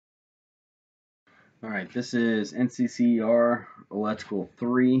All right, this is NCCER Electrical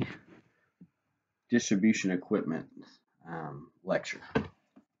 3 Distribution Equipment lecture.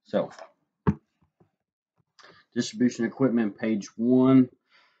 So, distribution equipment, page 1,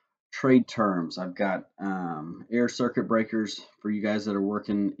 trade terms. I've got air circuit breakers for you guys that are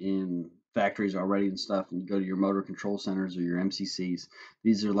working in factories already and stuff, and you go to your motor control centers or your MCCs.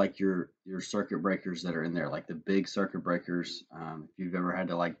 These are like your circuit breakers that are in there, like the big circuit breakers. If you've ever had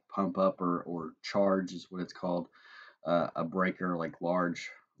to like pump up or charge is what it's called. A breaker like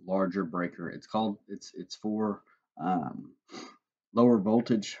larger breaker. It's for um, lower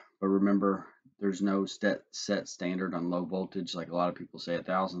voltage, but remember there's no set standard on low voltage. Like a lot of people say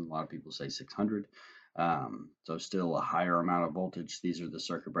 1,000, a lot of people say 600. So still a higher amount of voltage. These are the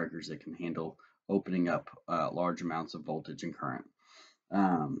circuit breakers that can handle opening up large amounts of voltage and current.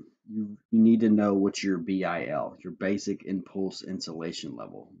 You need to know what's your BIL, your basic impulse insulation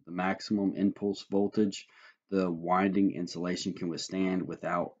level, the maximum impulse voltage the winding insulation can withstand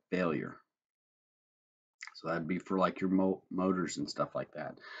without failure. So that'd be for like your motors and stuff like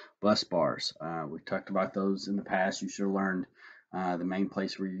that. Bus bars, we've talked about those in the past. You should have learned the main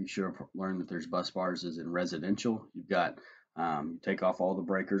place where you should have learned that there's bus bars is in residential. You've got you take off all the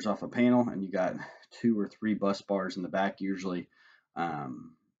breakers off a panel, and you got 2 or 3 bus bars in the back usually.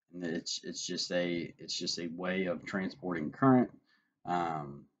 And it's just a way of transporting current.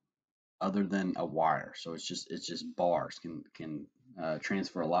 Other than a wire. So it's just bars can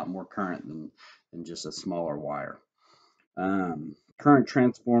transfer a lot more current than just a smaller wire. Current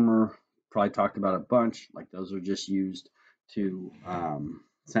transformer, probably talked about a bunch. Like those are just used to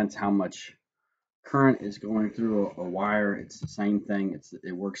sense how much current is going through a wire. It's the same thing.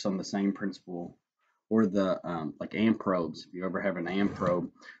 It works on the same principle. Or the like amp probes. If you ever have an amp probe,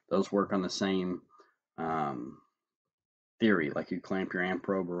 those work on the same theory. Like you clamp your amp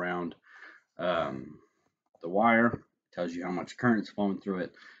probe around um, the wire, tells you how much current's flowing through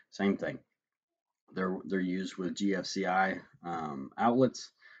it. Same thing. They're used with GFCI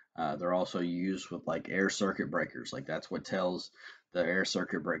outlets. They're also used with like air circuit breakers. Like that's what tells the air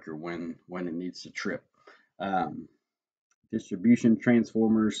circuit breaker when it needs to trip. Um, Distribution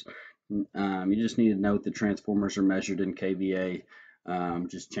transformers. You just need to note that transformers are measured in kVA,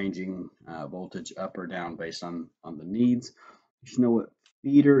 just changing voltage up or down based on the needs. You should know what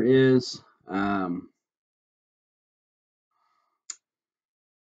feeder is.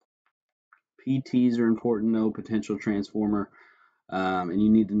 PTs are important to know, potential transformer, and you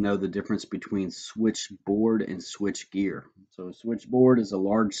need to know the difference between switchboard and switchgear. So a switchboard is a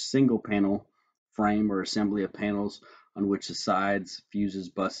large single panel frame or assembly of panels on which the sides, fuses,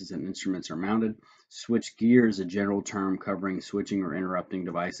 buses, and instruments are mounted. Switchgear is a general term covering switching or interrupting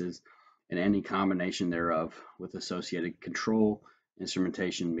devices and any combination thereof with associated control,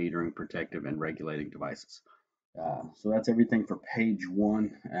 instrumentation, metering, protective, and regulating devices. So that's everything for page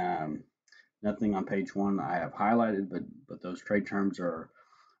 1. Nothing on page 1 I have highlighted, but those trade terms are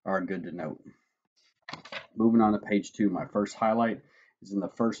good to note. Moving on to page 2, my first highlight is in the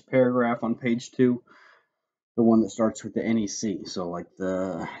first paragraph on page 2, the one that starts with the NEC. So like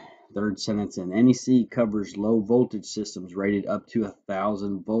the third sentence in NEC covers low voltage systems rated up to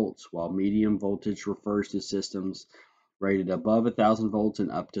 1,000 volts, while medium voltage refers to systems rated above 1,000 volts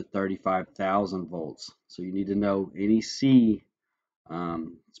and up to 35,000 volts. So you need to know NEC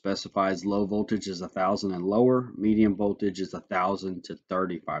specifies low voltage is 1,000 and lower, medium voltage is 1,000 to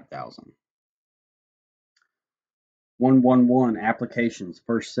 35,000. 111 applications.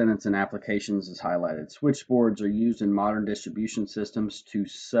 First sentence in applications is highlighted. Switchboards are used in modern distribution systems to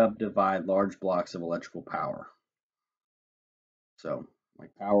subdivide large blocks of electrical power. So,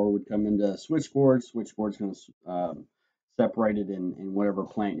 like power would come into switchboards. Switchboard's going to separate it in whatever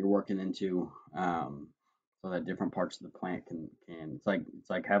plant you're working into, so that different parts of the plant can. It's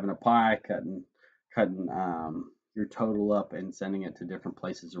like having a pie, cutting your total up and sending it to different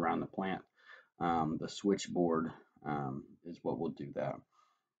places around the plant. The switchboard is what will do that.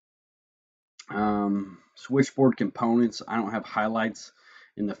 Switchboard components. I don't have highlights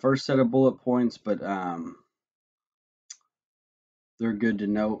in the first set of bullet points, but they're good to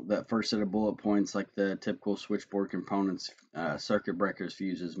note. That first set of bullet points, like the typical switchboard components, circuit breakers,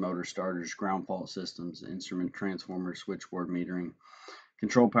 fuses, motor starters, ground fault systems, instrument transformers, switchboard metering,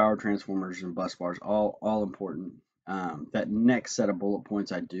 control power transformers, and bus bars, all important. That next set of bullet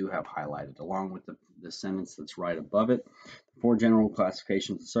points I do have highlighted, along with the sentence that's right above it. The 4 general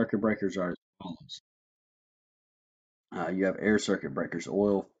classifications of circuit breakers are as follows. You have air circuit breakers,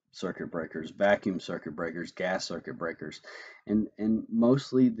 oil circuit breakers, vacuum circuit breakers, gas circuit breakers, and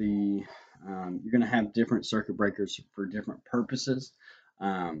mostly you're going to have different circuit breakers for different purposes.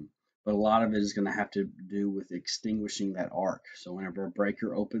 but a lot of it is going to have to do with extinguishing that arc. So whenever a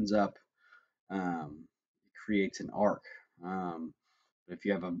breaker opens up, it creates an arc. If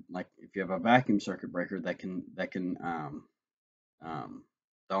you have a vacuum circuit breaker um,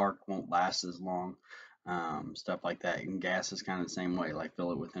 the arc won't last as long. Stuff like that. And gas is kind of the same way. Like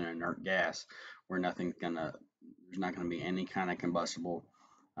fill it with an inert gas, where there's not gonna be any kind of combustible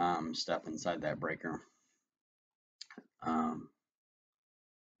stuff inside that breaker. Um,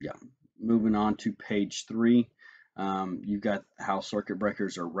 yeah. Moving on to page 3, you've got how circuit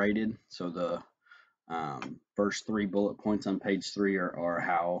breakers are rated. So the first 3 bullet points on page 3 are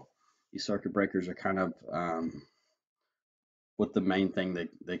how these circuit breakers are kind of what the main thing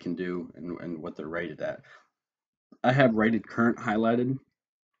they can do and what they're rated at. I have rated current highlighted.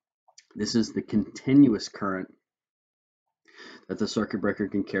 This is the continuous current that the circuit breaker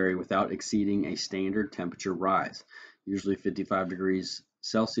can carry without exceeding a standard temperature rise, usually 55 degrees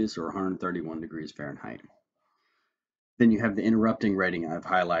Celsius or 131 degrees Fahrenheit. Then you have the interrupting rating I've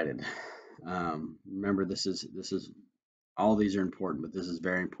highlighted. Remember, this is all these are important, but this is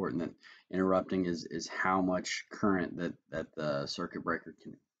very important that interrupting is how much current that the circuit breaker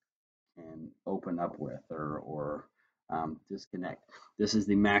can open up with or disconnect. This is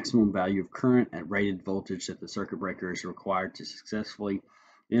the maximum value of current at rated voltage that the circuit breaker is required to successfully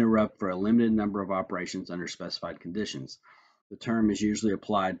interrupt for a limited number of operations under specified conditions. The term is usually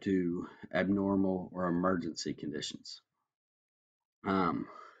applied to abnormal or emergency conditions.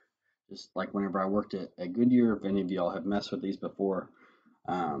 Just like whenever I worked at Goodyear, if any of y'all have messed with these before,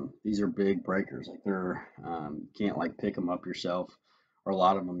 these are big breakers. Like they're you can't like pick them up yourself, or a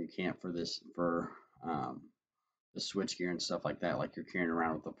lot of them you can't for the switchgear and stuff like that. Like you're carrying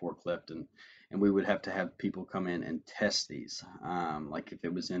around with a forklift, and we would have to have people come in and test these. Like if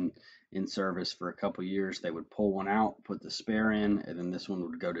it was in service for a couple years, they would pull one out, put the spare in, and then this one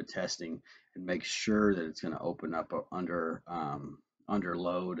would go to testing and make sure that it's going to open up under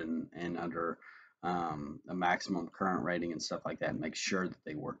load and under a maximum current rating and stuff like that, and make sure that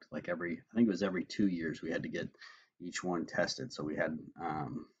they worked. Like I think it was every 2 years we had to get each one tested. So we had,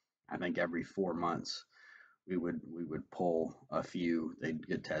 I think every 4 months we would pull a few. They'd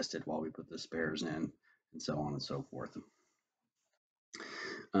get tested while we put the spares in, and so on and so forth.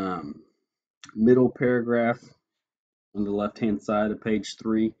 Middle paragraph on the left hand side of page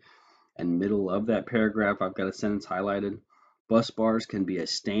 3, and middle of that paragraph I've got a sentence highlighted. Bus bars can be a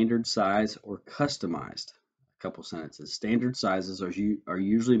standard size or customized. A couple sentences. Standard sizes are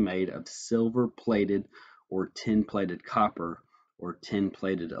usually made of silver plated or tin plated copper or tin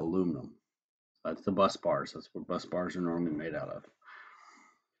plated aluminum. That's the bus bars. That's what bus bars are normally made out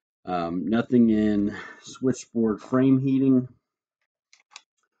of. Nothing in switchboard frame heating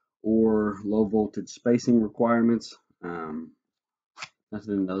or low voltage spacing requirements. Nothing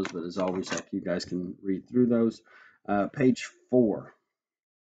in those, but as always, you guys can read through those. Page 4.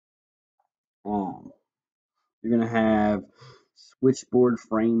 You're going to have switchboard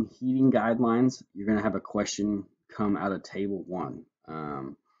frame heating guidelines. You're going to have a question come out of table 1.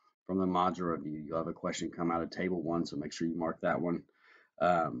 From the module review, you'll have a question come out of table 1, so make sure you mark that one.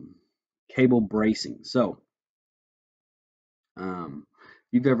 Cable bracing. So,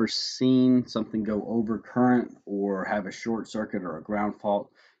 if you've ever seen something go over current or have a short circuit or a ground fault,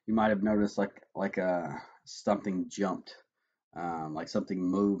 you might have noticed like something jumped, like something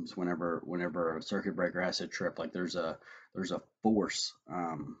moves whenever a circuit breaker has to trip. Like there's a force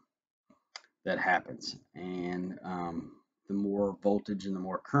that happens, and the more voltage and the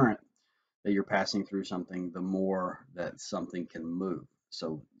more current that you're passing through something, the more that something can move.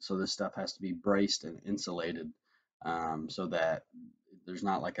 So this stuff has to be braced and insulated, so that there's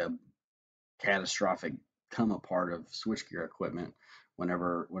not like a catastrophic come apart of switchgear equipment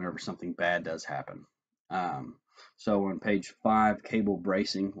whenever something bad does happen. So on page 5, cable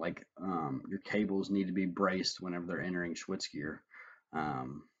bracing, like your cables need to be braced whenever they're entering switchgear,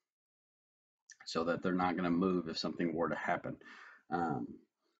 so that they're not going to move if something were to happen.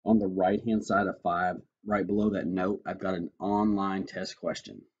 On the right hand side of 5, right below that note, I've got an online test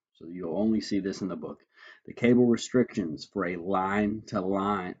question. So you'll only see this in the book. The cable restrictions for a line to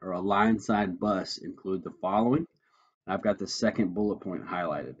line or a line side bus include the following. I've got the second bullet point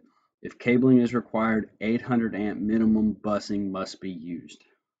highlighted. If cabling is required, 800 amp minimum busing must be used.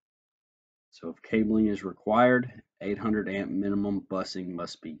 So if cabling is required, 800 amp minimum busing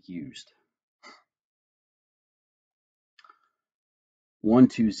must be used.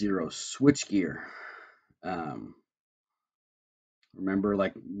 120 switchgear. Remember,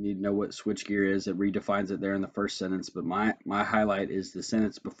 like, you need to know what switchgear is. It redefines it there in the first sentence, but my highlight is the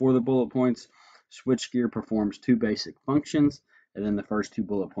sentence before the bullet points. Switchgear performs 2 basic functions: and then the first two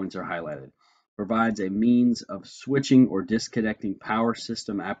bullet points are highlighted. Provides a means of switching or disconnecting power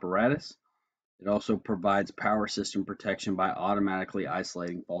system apparatus. It also provides power system protection by automatically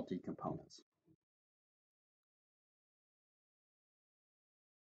isolating faulty components.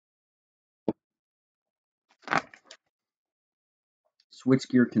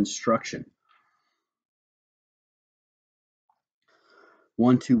 Switchgear construction.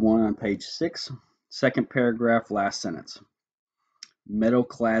 121 on page 6, second paragraph, last sentence.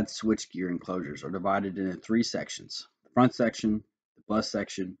 Metal-clad switchgear enclosures are divided into 3 sections: the front section, the bus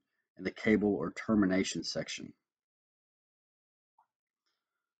section, and the cable or termination section.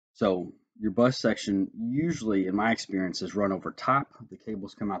 So your bus section, usually in my experience, is run over top, the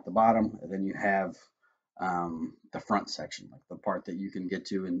cables come out the bottom, and then you have the front section, like the part that you can get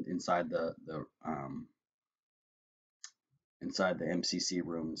to inside the MCC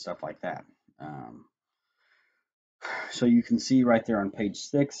room and stuff like that. So you can see right there on page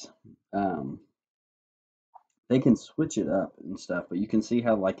 6, they can switch it up and stuff, but you can see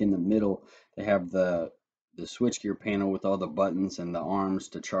how like in the middle they have the switchgear panel with all the buttons and the arms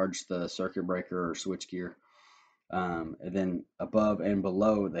to charge the circuit breaker or switchgear. And then above and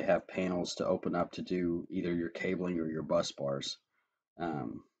below they have panels to open up to do either your cabling or your bus bars.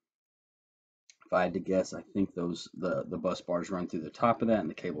 If I had to guess, I think the bus bars run through the top of that and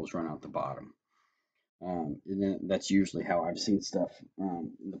the cables run out the bottom. And then that's usually how I've seen stuff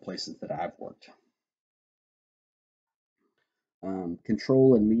in the places that I've worked.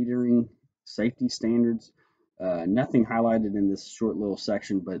 Control and metering safety standards. Nothing highlighted in this short little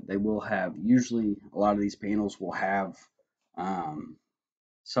section, but they will have, usually a lot of these panels will have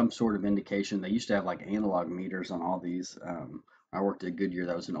some sort of indication. They used to have like analog meters on all these. I worked at Goodyear,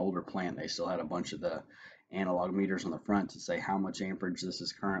 that was an older plant. They still had a bunch of the analog meters on the front to say how much amperage this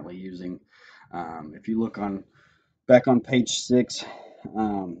is currently using. If you look back on page 6,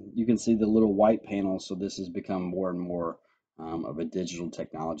 you can see the little white panel. So this has become more and more of a digital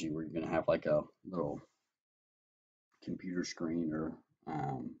technology where you're going to have like a little computer screen or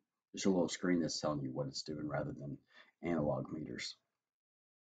just a little screen that's telling you what it's doing rather than analog meters.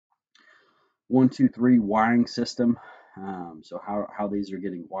 1, 2, 3 wiring system. So how these are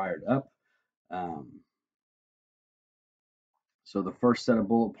getting wired up. So the first set of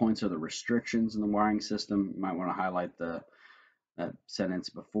bullet points are the restrictions in the wiring system. You might want to highlight that sentence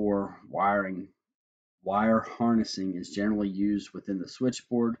before. Wire harnessing is generally used within the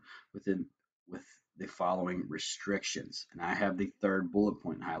switchboard with the following restrictions. And I have the third bullet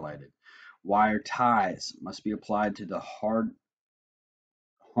point highlighted. Wire ties must be applied to the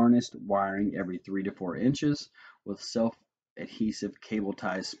harnessed wiring every 3 to 4 inches with self-adhesive cable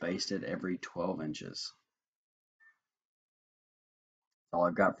ties spaced at every 12 inches. That's all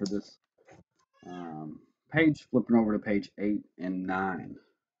I've got for this page. Flipping over to page 8 and 9.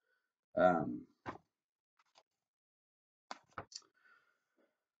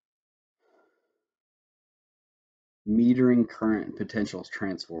 Metering current and potential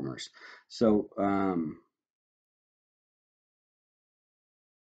transformers. So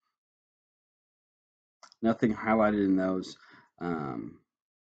nothing highlighted in those.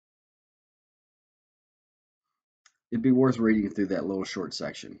 It'd be worth reading through that little short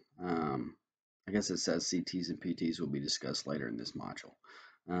section. I guess it says CTs and PTs will be discussed later in this module.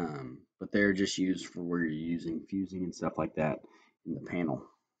 But they're just used for where you're using fusing and stuff like that in the panel.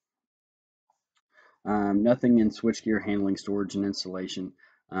 Nothing in switchgear handling, storage, and installation.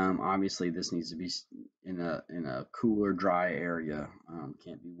 Obviously, this needs to be in a cooler, dry area.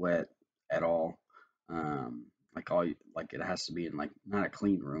 Can't be wet at all. Like it has to be in like not a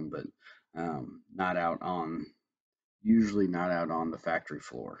clean room, but not out on, usually not out on the factory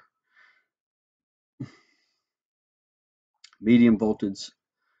floor. Medium voltage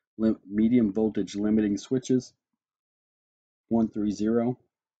limiting switches. 130.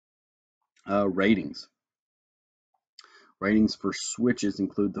 Ratings. Ratings for switches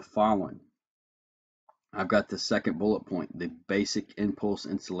include the following. I've got the second bullet point, the basic impulse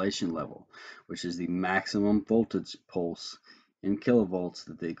insulation level, which is the maximum voltage pulse in kilovolts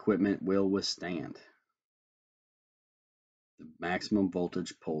that the equipment will withstand. The maximum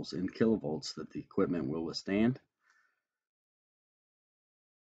voltage pulse in kilovolts that the equipment will withstand.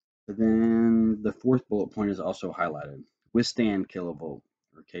 And then the fourth bullet point is also highlighted. Withstand kilovolt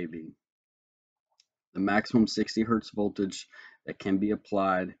or kV. The maximum 60 hertz voltage that can be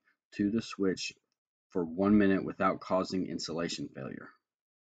applied to the switch for 1 minute without causing insulation failure.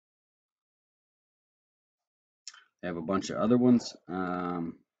 They have a bunch of other ones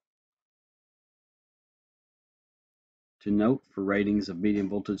to note for ratings of medium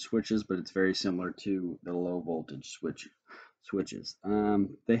voltage switches, but it's very similar to the low voltage switch switches.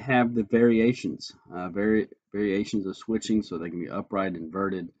 They have the variations, variations of switching, so they can be upright,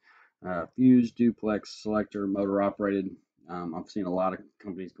 inverted, fused, duplex, selector, motor operated. I've seen a lot of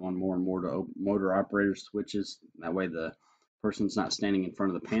companies going more and more to motor operator switches. That way the person's not standing in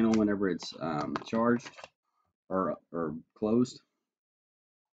front of the panel whenever it's charged or closed.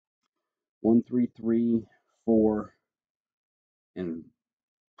 1, 3, 3, 4, and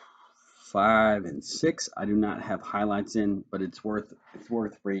 5 and 6 I do not have highlights in, but it's worth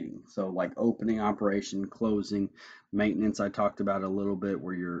reading. So like opening operation, closing, maintenance I talked about a little bit,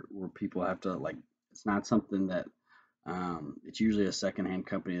 where people have to, like, it's not something that it's usually a secondhand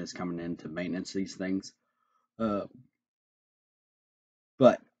company that's coming in to maintenance these things.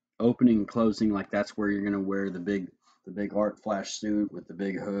 But opening and closing, like, that's where you're gonna wear the big arc flash suit with the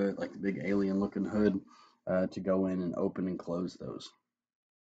big hood, like the big alien looking hood, to go in and open and close those.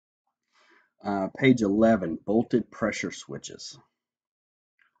 Page 11, bolted pressure switches.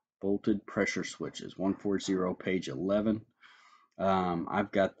 Bolted pressure switches, 140, page 11.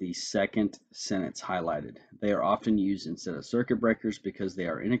 I've got the second sentence highlighted. They are often used instead of circuit breakers because they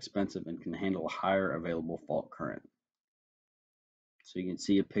are inexpensive and can handle a higher available fault current. So you can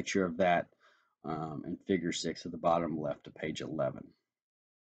see a picture of that in figure 6 at the bottom left of page 11.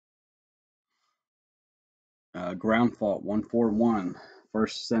 Ground fault, 141.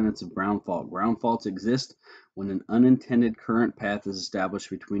 First sentence of ground fault. Ground faults exist when an unintended current path is established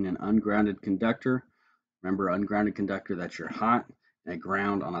between an ungrounded conductor, remember ungrounded conductor, that's your hot, and a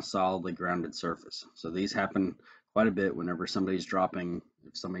ground on a solidly grounded surface. So these happen quite a bit whenever somebody's dropping,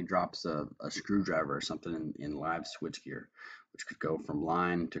 if somebody drops a screwdriver or something in live switchgear, which could go from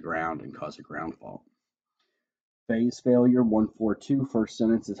line to ground and cause a ground fault. Phase failure, 142, first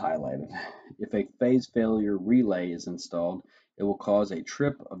sentence is highlighted. If a phase failure relay is installed, it will cause a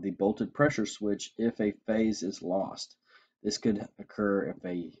trip of the bolted pressure switch if a phase is lost. This could occur if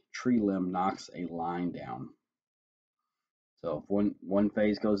a tree limb knocks a line down. So if one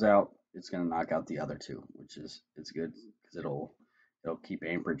phase goes out, it's going to knock out the other two, which is good because it'll keep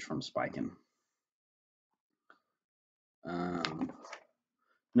amperage from spiking.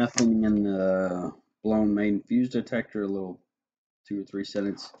 Nothing in the blown main fuse detector, a little 2 or 3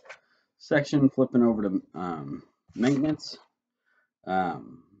 sentence section. Flipping over to maintenance.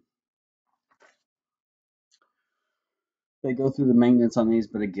 They go through the maintenance on these,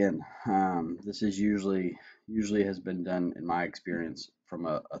 but again, this is usually has been done, in my experience, from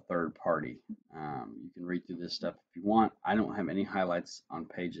a third party. You can read through this stuff if you want. I don't have any highlights on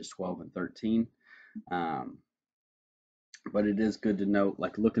pages 12 and 13. But it is good to note,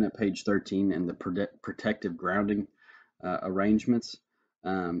 like looking at page 13 and the protective grounding arrangements,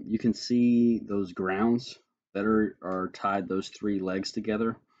 you can see those grounds that are tied, those 3 legs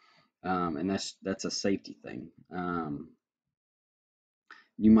together, and that's a safety thing.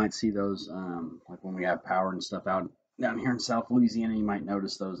 You might see those like when we have power and stuff out down here in South Louisiana, you might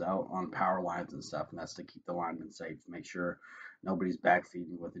notice those out on power lines and stuff, and that's to keep the linemen safe, make sure nobody's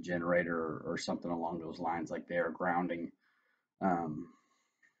backfeeding with a generator or something along those lines, like they are grounding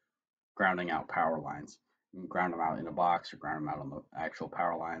out power lines. You can ground them out in a box or ground them out on the actual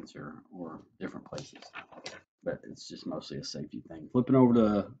power lines or different places. But it's just mostly a safety thing. Flipping over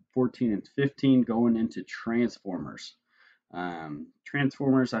to 14 and 15, going into transformers.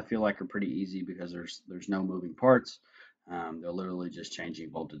 Transformers I feel like are pretty easy because there's no moving parts. They're literally just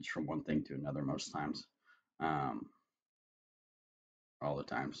changing voltage from one thing to another most times. All the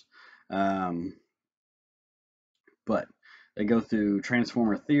times. But they go through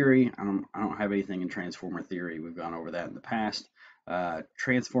transformer theory. I don't have anything in transformer theory. We've gone over that in the past.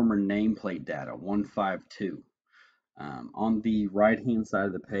 Transformer nameplate data, 152. On the right-hand side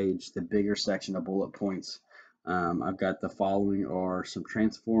of the page, the bigger section of bullet points, I've got the following are some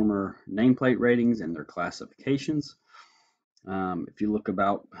transformer nameplate ratings and their classifications. If you look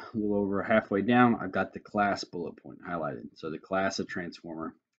about a little over halfway down, I've got the class bullet point highlighted. So the class of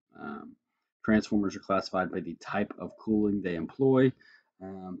transformer. Transformers are classified by the type of cooling they employ.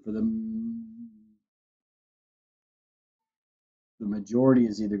 For the majority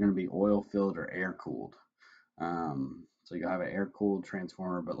is either going to be oil-filled or air-cooled. So you have an air-cooled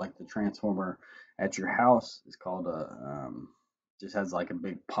transformer, but like the transformer at your house is called just has like a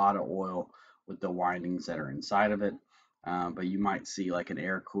big pot of oil with the windings that are inside of it. But you might see like an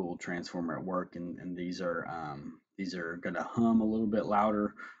air-cooled transformer at work, and these are going to hum a little bit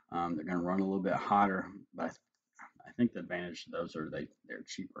louder. They're going to run a little bit hotter, but I think the advantage of those are they're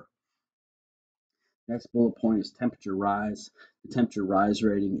cheaper. Next bullet point is temperature rise. The temperature rise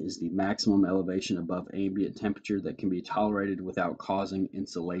rating is the maximum elevation above ambient temperature that can be tolerated without causing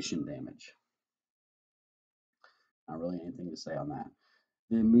insulation damage. Not really anything to say on that.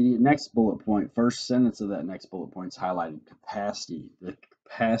 The immediate next bullet point, first sentence of that next bullet point is highlighted capacity. The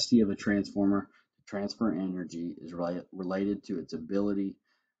capacity of a transformer to transfer energy is related to its ability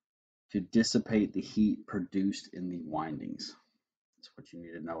to dissipate the heat produced in the windings. That's what you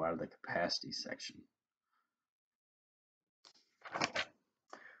need to know out of the capacity section.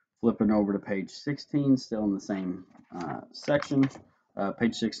 Flipping over to page 16, still in the same section.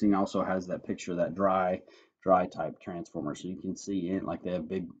 Page 16 also has that picture of that dry type transformer. So you can see in, like, they have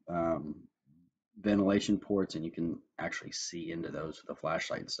big ventilation ports, and you can actually see into those with a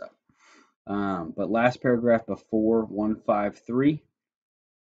flashlight and stuff. But last paragraph before 153,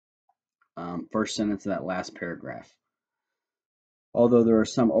 first sentence of that last paragraph. Although there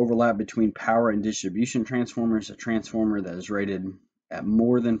is some overlap between power and distribution transformers, a transformer that is rated at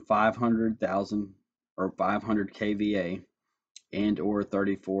more than 500,000 or 500 kVA and or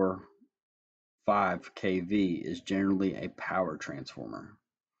 34.5 kV is generally a power transformer.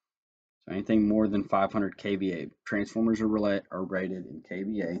 So anything more than 500 kVA, transformers are rated in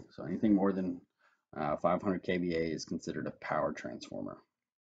kVA. So anything more than 500 kVA is considered a power transformer.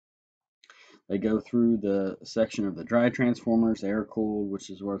 They go through the section of the dry transformers, air-cooled, which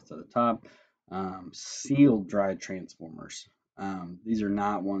is worth at the top, sealed dry transformers. These are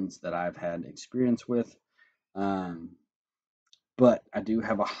not ones that I've had experience with, but I do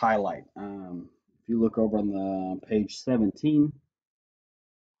have a highlight. If you look over on the page 17,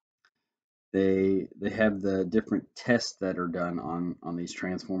 they have the different tests that are done on these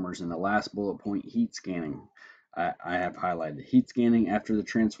transformers. In the last bullet point, heat scanning. I have highlighted heat scanning. After the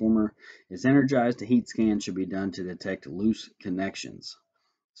transformer is energized, a heat scan should be done to detect loose connections.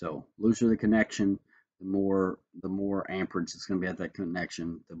 So looser the connection, the more amperage it's going to be at that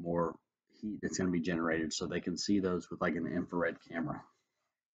connection, the more heat that's going to be generated. So they can see those with like an infrared camera.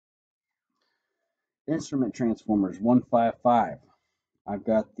 Instrument transformers 155. I've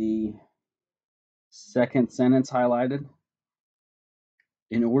got the second sentence highlighted.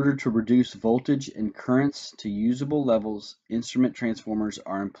 In order to reduce voltage and currents to usable levels, instrument transformers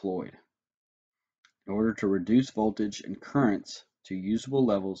are employed. In order to reduce voltage and currents to usable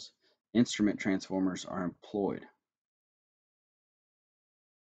levels, instrument transformers are employed.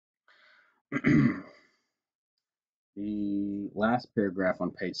 The last paragraph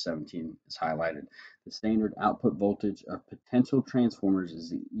on page 17 is highlighted. The standard output voltage of potential transformers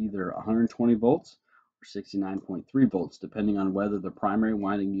is either 120 volts or 69.3 volts, depending on whether the primary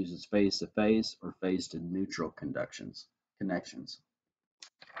winding uses phase-to-phase or phase-to-neutral connections.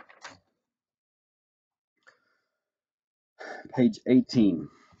 Page 18.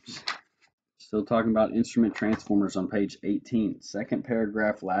 Still talking about instrument transformers on page 18. Second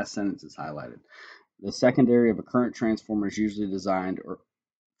paragraph, last sentence is highlighted. The secondary of a current transformer is usually designed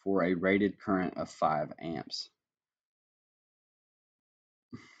for a rated current of 5 amps.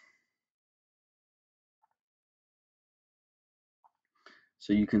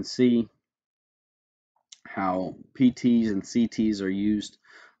 So you can see how PTs and CTs are used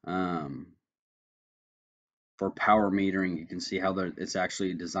for power metering. You can see how it's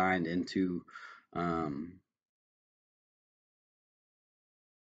actually designed into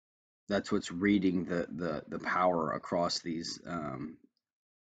that's what's reading the power across these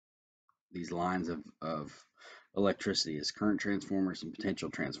lines of electricity is current transformers and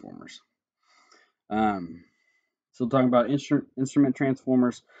potential transformers. So talking about instrument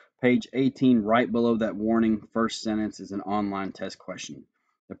transformers, page 18, right below that warning, first sentence is an online test question.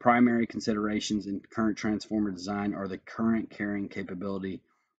 The primary considerations in current transformer design are the current carrying capability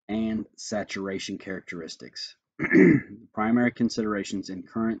and saturation characteristics. The primary considerations in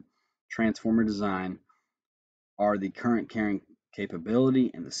current transformer design are the current carrying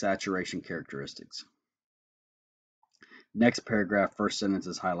capability and the saturation characteristics. Next paragraph, first sentence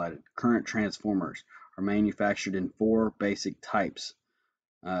is highlighted. Current transformers are manufactured in 4 basic types.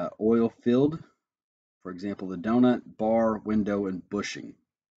 Oil-filled, for example, the donut, bar, window, and bushing.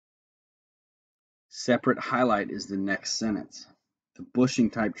 Separate highlight is the next sentence. The bushing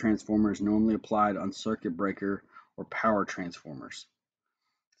type transformer is normally applied on circuit breaker or power transformers.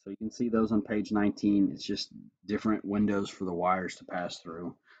 So you can see those on page 19. It's just different windows for the wires to pass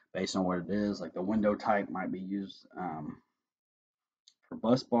through based on what it is. Like the window type might be used for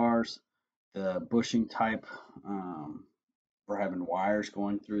bus bars. The bushing type for having wires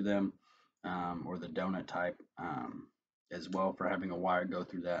going through them, or the donut type as well for having a wire go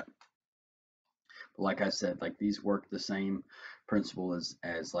through that. But like I said, like these work the same principle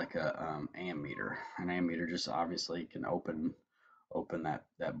as like a ammeter. An ammeter just obviously can open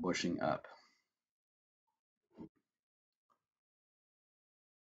that bushing up.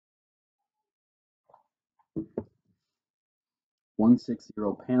 160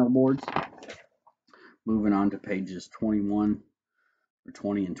 panel boards. Moving on to pages 21 or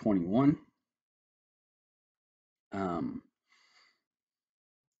 20 and 21. You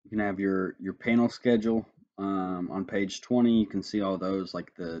can have your panel schedule on page 20. You can see all those,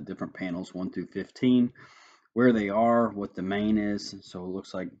 like the different panels 1 through 15, where they are, what the main is. So it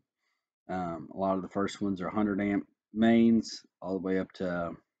looks like a lot of the first ones are 100 amp mains, all the way up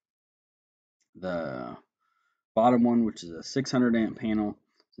to the bottom one, which is a 600 amp panel.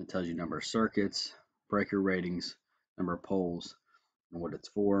 So it tells you number of circuits, breaker ratings, number of poles, and what it's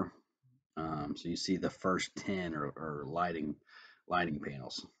for. So you see the first 10 are lighting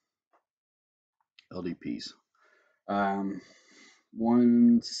panels, LDPs.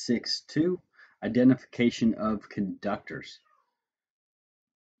 162, identification of conductors.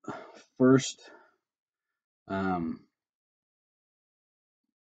 First, I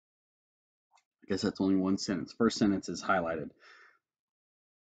guess that's only one sentence. First sentence is highlighted.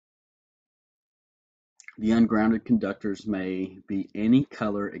 The ungrounded conductors may be any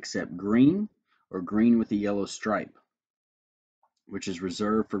color except green or green with a yellow stripe, which is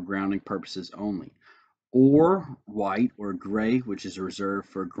reserved for grounding purposes only, or white or gray, which is reserved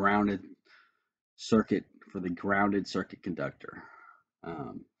for grounded circuit, for the grounded circuit conductor.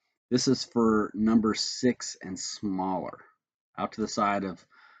 This is for number 6 and smaller. Out to the side of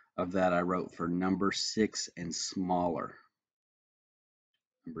that, I wrote for number 6 and smaller.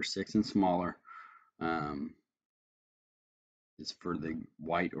 Number 6 and smaller is for the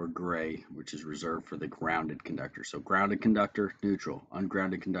white or gray, which is reserved for the grounded conductor. So grounded conductor, neutral.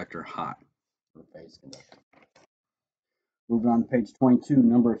 Ungrounded conductor, hot. Or phase conductor. Moving on to page 22,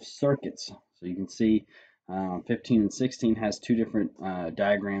 number of circuits. So you can see 15 and 16 has two different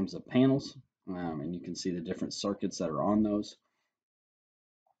diagrams of panels, and you can see the different circuits that are on those.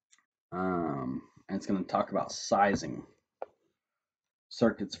 And it's going to talk about sizing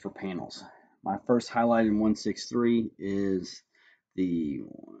circuits for panels. My first highlight in 163 is the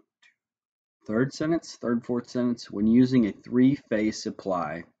fourth sentence. When using a three-phase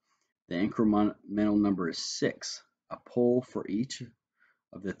supply, the incremental number is 6, a pole for each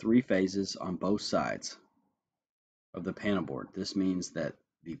of the three phases on both sides of the panel board. This means that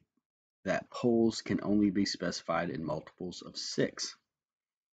poles can only be specified in multiples of 6.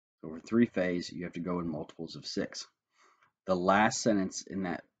 So for three-phase, you have to go in multiples of 6. The last sentence in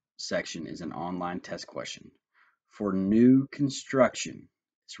that section is an online test question. For new construction,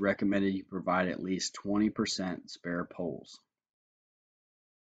 it's recommended you provide at least 20% spare poles.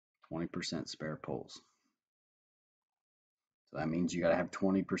 20% spare poles. So that means you got to have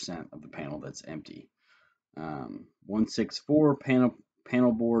 20% of the panel that's empty. 164,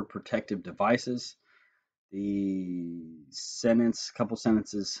 panel board protective devices. The couple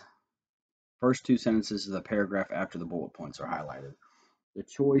sentences, first two sentences of the paragraph after the bullet points are highlighted. The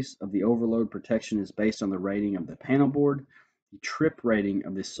choice of the overload protection is based on the rating of the panel board. The trip rating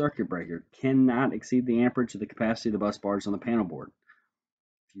of the circuit breaker cannot exceed the amperage of the capacity of the bus bars on the panel board.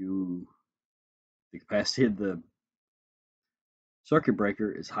 If the capacity of the circuit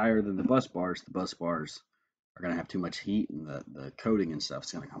breaker is higher than the bus bars are going to have too much heat, and the coating and stuff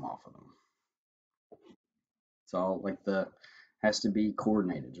is going to come off of them. It's all like has to be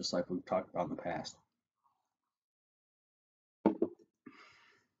coordinated, just like we've talked about in the past.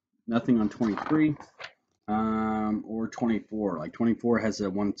 Nothing on 23 or 24. Like 24 has a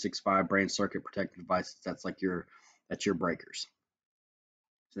 165 branch circuit protective device. That's your breakers.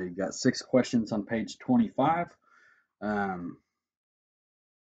 So you've got 6 questions on page 25 to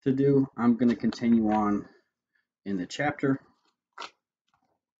do. I'm going to continue on in the chapter.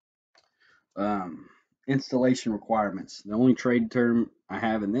 Installation requirements. The only trade term I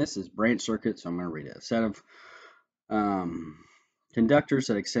have in this is branch circuit, so I'm going to read it. A set of conductors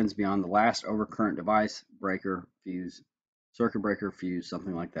that extends beyond the last overcurrent device, breaker, fuse, circuit breaker, fuse,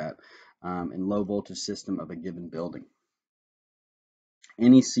 something like that, in low voltage system of a given building.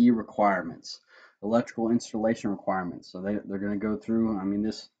 NEC requirements, electrical installation requirements. So they're going to go through,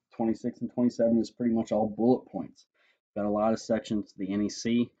 this 26 and 27 is pretty much all bullet points. Got a lot of sections to the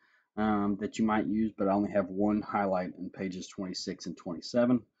NEC that you might use, but I only have one highlight in pages 26 and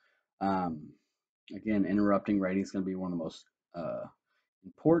 27. Again, interrupting rating is going to be one of the most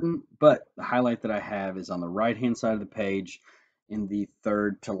important, but the highlight that I have is on the right hand side of the page in the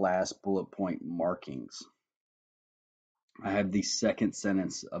third to last bullet point markings. I have the second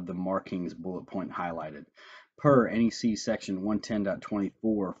sentence of the markings bullet point highlighted. Per NEC section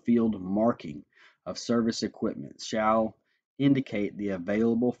 110.24, field marking of service equipment shall indicate the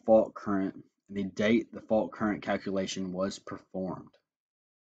available fault current and the date the fault current calculation was performed.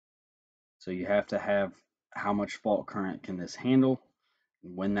 So you have to have how much fault current can this handle,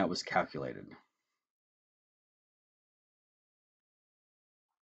 and when that was calculated.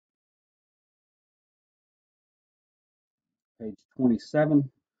 Page 27.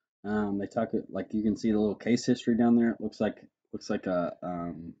 They talk it like you can see the little case history down there. It looks like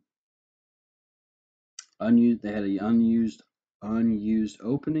a unused. They had a unused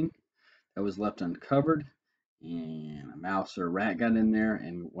opening that was left uncovered, and a mouse or a rat got in there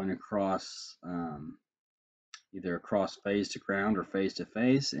and went across either across phase to ground or phase to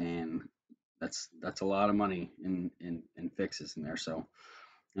phase, and that's a lot of money in fixes in there. So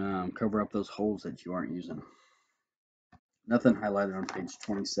cover up those holes that you aren't using. Nothing highlighted on page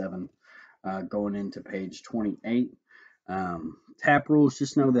 27. Going into page 28. Tap rules,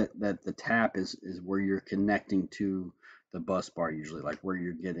 just know that the tap is where you're connecting to the bus bar usually, like where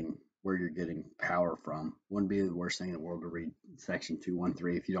you're getting power from. Wouldn't be the worst thing in the world to read section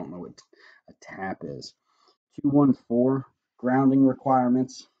 213 if you don't know what a tap is. 214, grounding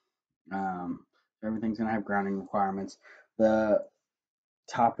requirements. Everything's going to have grounding requirements. The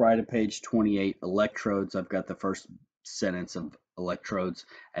top right of page 28, electrodes. I've got the first sentence of electrodes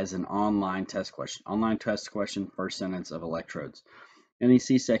as an online test question. Online test question, first sentence of electrodes.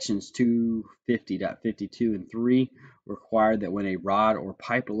 NEC sections 250.52 and 3 require that when rod or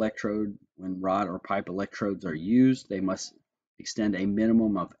pipe electrodes are used, they must extend a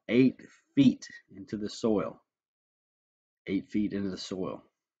minimum of 8 feet into the soil. 8 feet into the soil.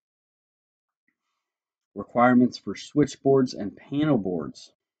 Requirements for switchboards and panel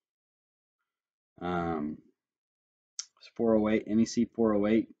boards. 408, NEC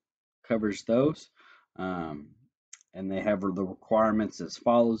 408 covers those. And they have the requirements as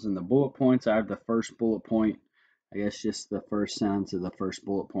follows in the bullet points. I have the first bullet point, I guess just the first sentence of the first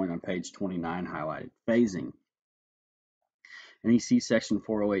bullet point on page 29 highlighted. Phasing. NEC section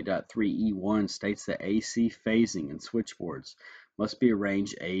 408.3E1 states that AC phasing in switchboards must be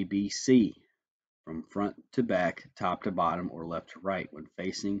arranged ABC from front to back, top to bottom, or left to right when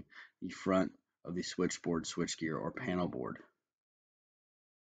facing the front of the switchboard, switchgear, or panel board.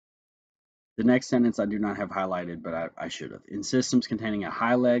 The next sentence I do not have highlighted, but I should have. In systems containing a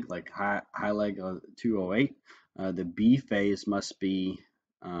high leg, like high leg 208, the B phase must be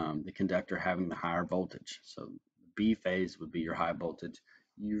the conductor having the higher voltage. So B phase would be your high voltage,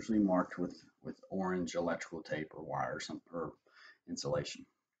 usually marked with orange electrical tape or wire or insulation.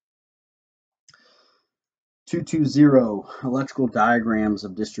 220, electrical diagrams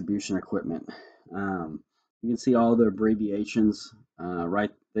of distribution equipment. You can see all the abbreviations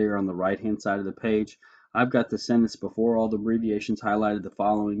right there on the right-hand side of the page. I've got the sentence before all the abbreviations highlighted. The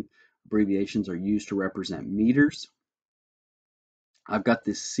following abbreviations are used to represent meters. I've got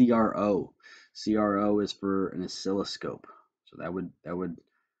this CRO. CRO is for an oscilloscope. So that would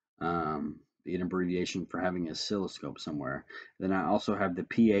be an abbreviation for having an oscilloscope somewhere. Then I also have the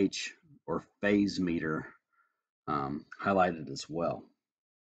pH or phase meter highlighted as well.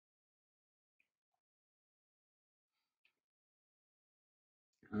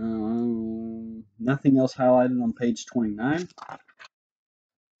 Nothing else highlighted on page 29.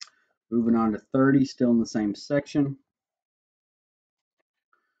 Moving on to 30, still in the same section.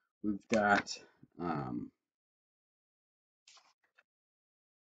 We've got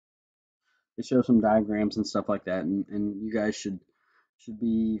it shows some diagrams and stuff like that, and you guys should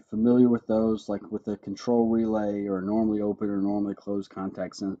be familiar with those, like with a control relay or normally open or normally closed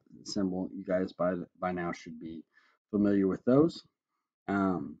contact symbol. You guys by now should be familiar with those.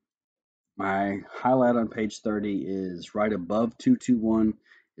 My highlight on page 30 is right above 221.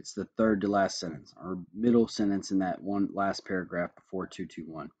 It's the third to last sentence, or middle sentence in that one last paragraph before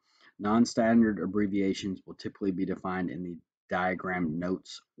 221. Non-standard abbreviations will typically be defined in the diagram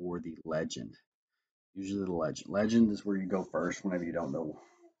notes or the legend. Usually the legend. Legend is where you go first whenever you don't know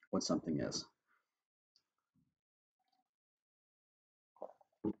what something is.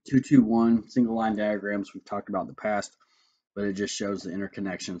 221, single line diagrams we've talked about in the past, but it just shows the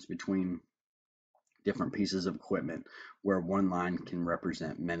interconnections between different pieces of equipment where one line can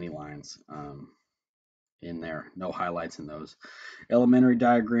represent many lines in there. No highlights in those. Elementary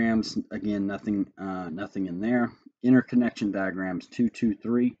diagrams, again, nothing in there. Interconnection diagrams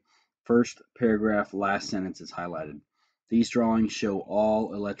 223. First paragraph, last sentence is highlighted. These drawings show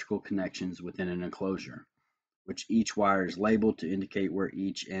all electrical connections within an enclosure, which each wire is labeled to indicate where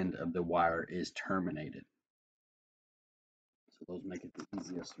each end of the wire is terminated. So those make it the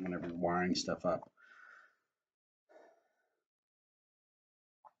easiest whenever you're wiring stuff up.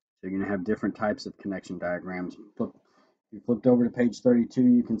 So you're going to have different types of connection diagrams. If you flipped over to page 32,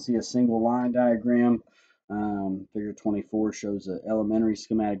 you can see a single line diagram. Figure 24 shows an elementary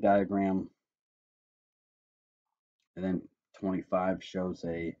schematic diagram. And then 25 shows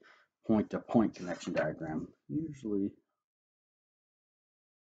a point-to-point connection diagram. Usually,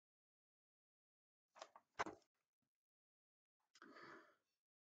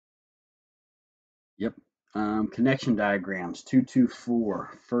 yep. Connection diagrams,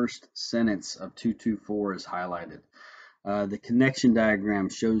 224. First sentence of 224 is highlighted. The connection diagram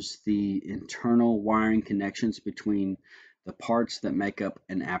shows the internal wiring connections between the parts that make up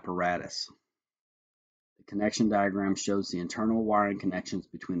an apparatus. The connection diagram shows the internal wiring connections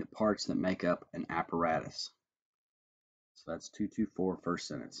between the parts that make up an apparatus. So that's 224, first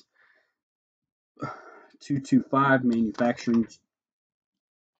sentence. 225, manufacturing,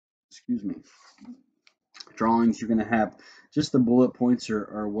 drawings. You're going to have just the bullet points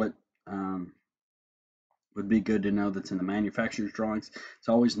are what would be good to know that's in the manufacturer's drawings. It's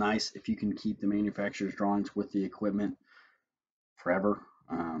always nice if you can keep the manufacturer's drawings with the equipment forever.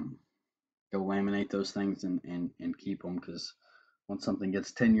 Go laminate those things and keep them, because once something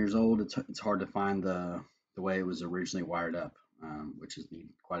gets 10 years old, it's hard to find the way it was originally wired up, which is needed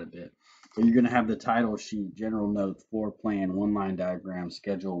quite a bit. But you're going to have the title sheet, general notes, floor plan, one-line diagram,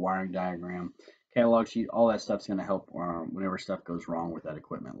 schedule, wiring diagram, catalog sheet. All that stuff's going to help whenever stuff goes wrong with that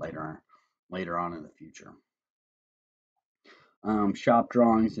equipment later on in the future. Shop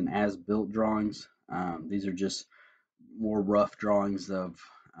drawings and as-built drawings. These are just more rough drawings of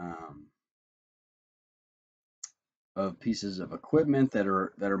pieces of equipment that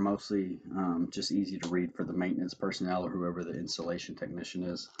are mostly just easy to read for the maintenance personnel or whoever the installation technician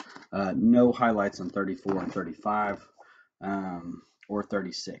is. No highlights on 34 and 35 or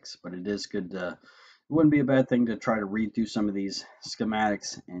 36, but it is good to. It wouldn't be a bad thing to try to read through some of these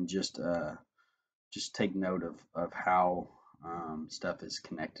schematics and just take note of how stuff is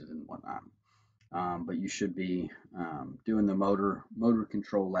connected and whatnot. But you should be doing the motor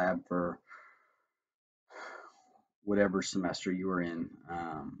control lab for whatever semester you are in.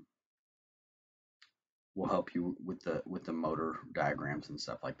 Will help you with the motor diagrams and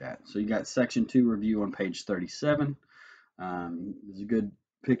stuff like that. So you got section 2 review on page 37. There's a good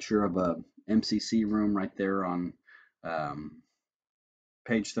picture of a MCC room right there on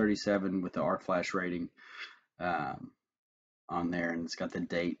page 37 with the arc flash rating on there, and it's got the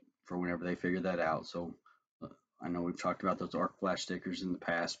date for whenever they figured that out. So I know we've talked about those arc flash stickers in the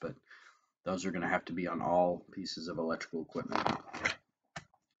past, but those are going to have to be on all pieces of electrical equipment.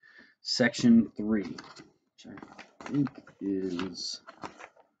 Section 3, which I think is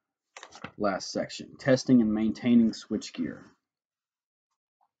last section, testing and maintaining switchgear.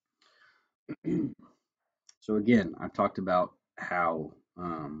 So again, I've talked about how,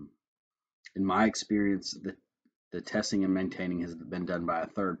 in my experience, the testing and maintaining has been done by a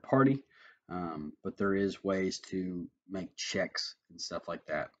third party, but there is ways to make checks and stuff like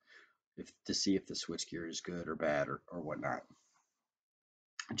that to see if the switchgear is good or bad or whatnot.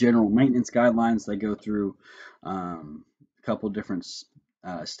 General maintenance guidelines, they go through a couple different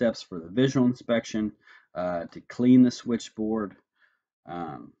steps for the visual inspection, to clean the switchboard.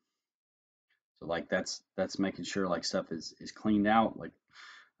 So like that's making sure like stuff is cleaned out. Like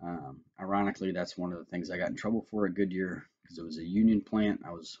ironically, that's one of the things I got in trouble for at Goodyear, because it was a union plant.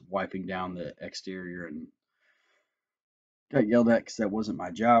 I was wiping down the exterior and got yelled at because that wasn't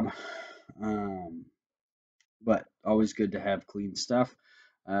my job. But always good to have clean stuff.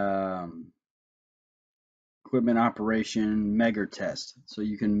 Equipment operation, Megger test. So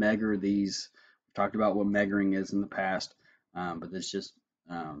you can Megger these. We talked about what Meggering is in the past, but it's just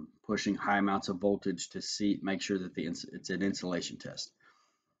pushing high amounts of voltage to make sure that it's an insulation test.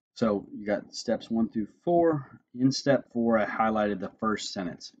 So you got steps 1 through 4. In step 4, I highlighted the first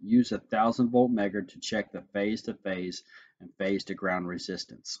sentence. Use a 1000-volt Megger to check the phase-to-phase and phase-to-ground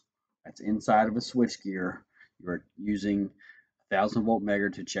resistance. That's inside of a switchgear. You're using a 1000-volt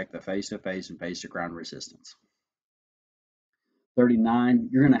Megger to check the phase-to-phase and phase-to-ground resistance. 39,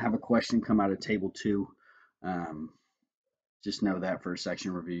 you're going to have a question come out of table 2. Just know that for a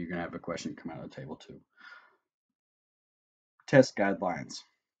section review, you're going to have a question come out of table 2. Test guidelines.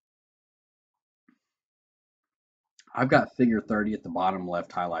 I've got figure 30 at the bottom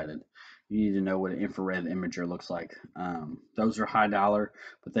left highlighted. You need to know what an infrared imager looks like. Those are high dollar,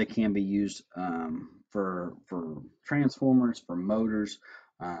 but they can be used for transformers, for motors.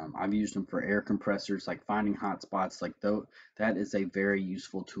 I've used them for air compressors, like finding hot spots. Like that is a very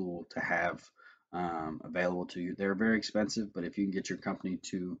useful tool to have available to you. They're very expensive, but if you can get your company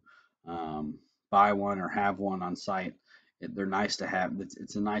to buy one or have one on site, they're nice to have.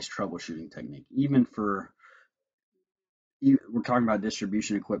 It's a nice troubleshooting technique, even for. We're talking about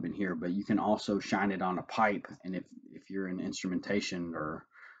distribution equipment here, but you can also shine it on a pipe, and if you're in instrumentation or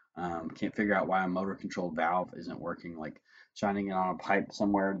Can't figure out why a motor controlled valve isn't working, like shining it on a pipe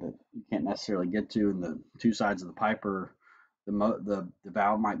somewhere that you can't necessarily get to, and the two sides of the pipe are the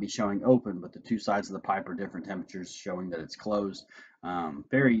valve might be showing open, but the two sides of the pipe are different temperatures, showing that it's closed.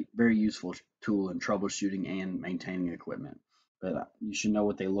 Very useful tool in troubleshooting and maintaining equipment. But you should know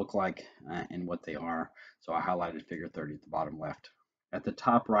what they look like and what they are. So I highlighted figure 30 at the bottom left. At the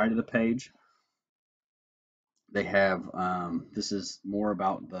top right of the page, they have this is more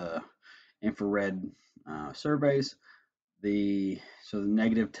about the infrared surveys. The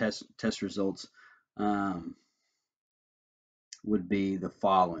negative test results um, would be the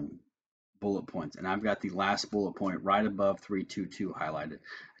following bullet points, and I've got the last bullet point right above 322 highlighted.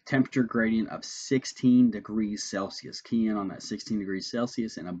 A temperature gradient of 16 degrees Celsius. Key in on that 16 degrees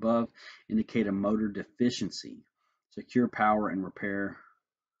Celsius and above indicate a motor deficiency. Secure power and repair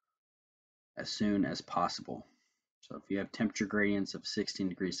as soon as possible. So if you have temperature gradients of 16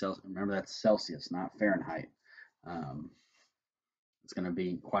 degrees Celsius, remember that's Celsius, not Fahrenheit. It's going to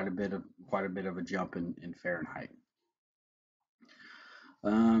be quite a bit of a jump in Fahrenheit.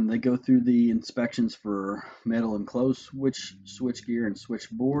 They go through the inspections for metal enclosed switch gear and switch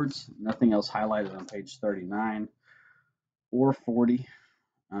boards. Nothing else highlighted on page 39 or 40.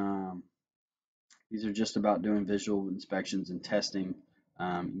 These are just about doing visual inspections and testing. You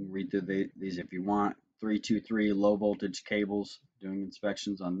can read through these if you want. 323 low voltage cables, doing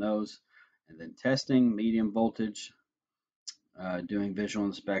inspections on those. And then testing, medium voltage, doing visual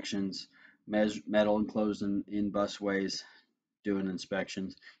inspections, metal enclosed in busways, doing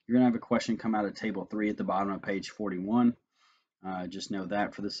inspections. You're going to have a question come out of table 3 at the bottom of page 41. Just know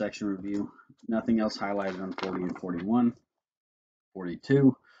that for the section review. Nothing else highlighted on 40 and 41.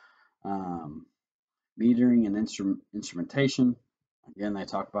 42. Metering and instrumentation. Again, they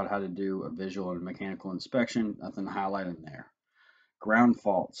talk about how to do a visual and mechanical inspection. Nothing highlighted there. Ground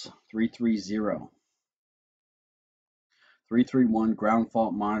faults, 330. 331 ground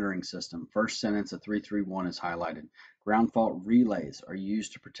fault monitoring system. First sentence of 331 is highlighted. Ground fault relays are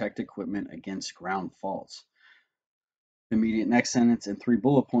used to protect equipment against ground faults. The immediate next sentence in 3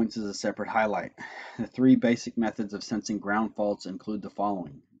 bullet points is a separate highlight. The 3 basic methods of sensing ground faults include the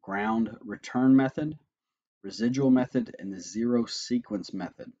following: ground return method, residual method, and the zero sequence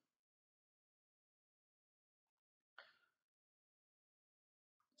method.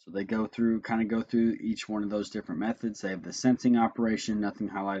 So they go through each one of those different methods. They have the sensing operation, nothing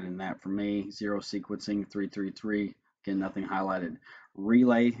highlighted in that for me. Zero sequencing, 333, again, nothing highlighted.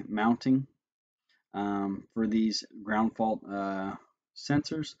 Relay mounting for these ground fault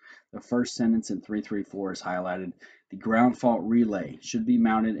sensors. The first sentence in 334 is highlighted. The ground fault relay should be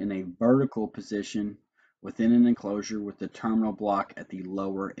mounted in a vertical position within an enclosure with the terminal block at the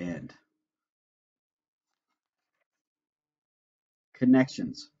lower end.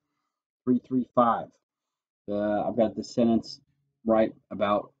 Connections, 335. I've got the sentence right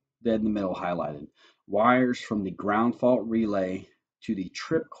about dead in the middle highlighted. Wires from the ground fault relay to the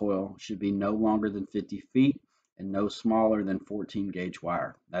trip coil should be no longer than 50 feet and no smaller than 14 gauge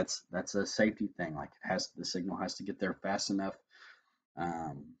wire. That's a safety thing. Like the signal has to get there fast enough.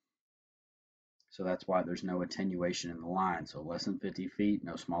 So that's why there's no attenuation in the line. So less than 50 feet,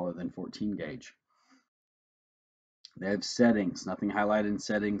 no smaller than 14 gauge. They have settings, nothing highlighted in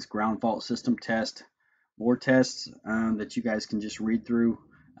settings. Ground fault system test, more tests that you guys can just read through,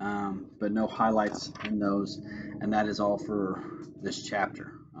 but no highlights in those. And that is all for this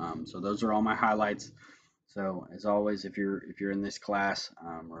chapter. So those are all my highlights. So as always, if you're in this class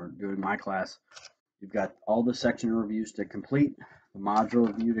or doing my class, you've got all the section reviews to complete, the module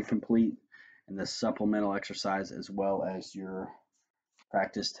review to complete, and the supplemental exercise, as well as your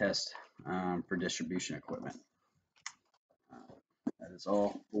practice test for distribution equipment. That is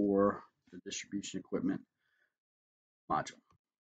all for the distribution equipment module.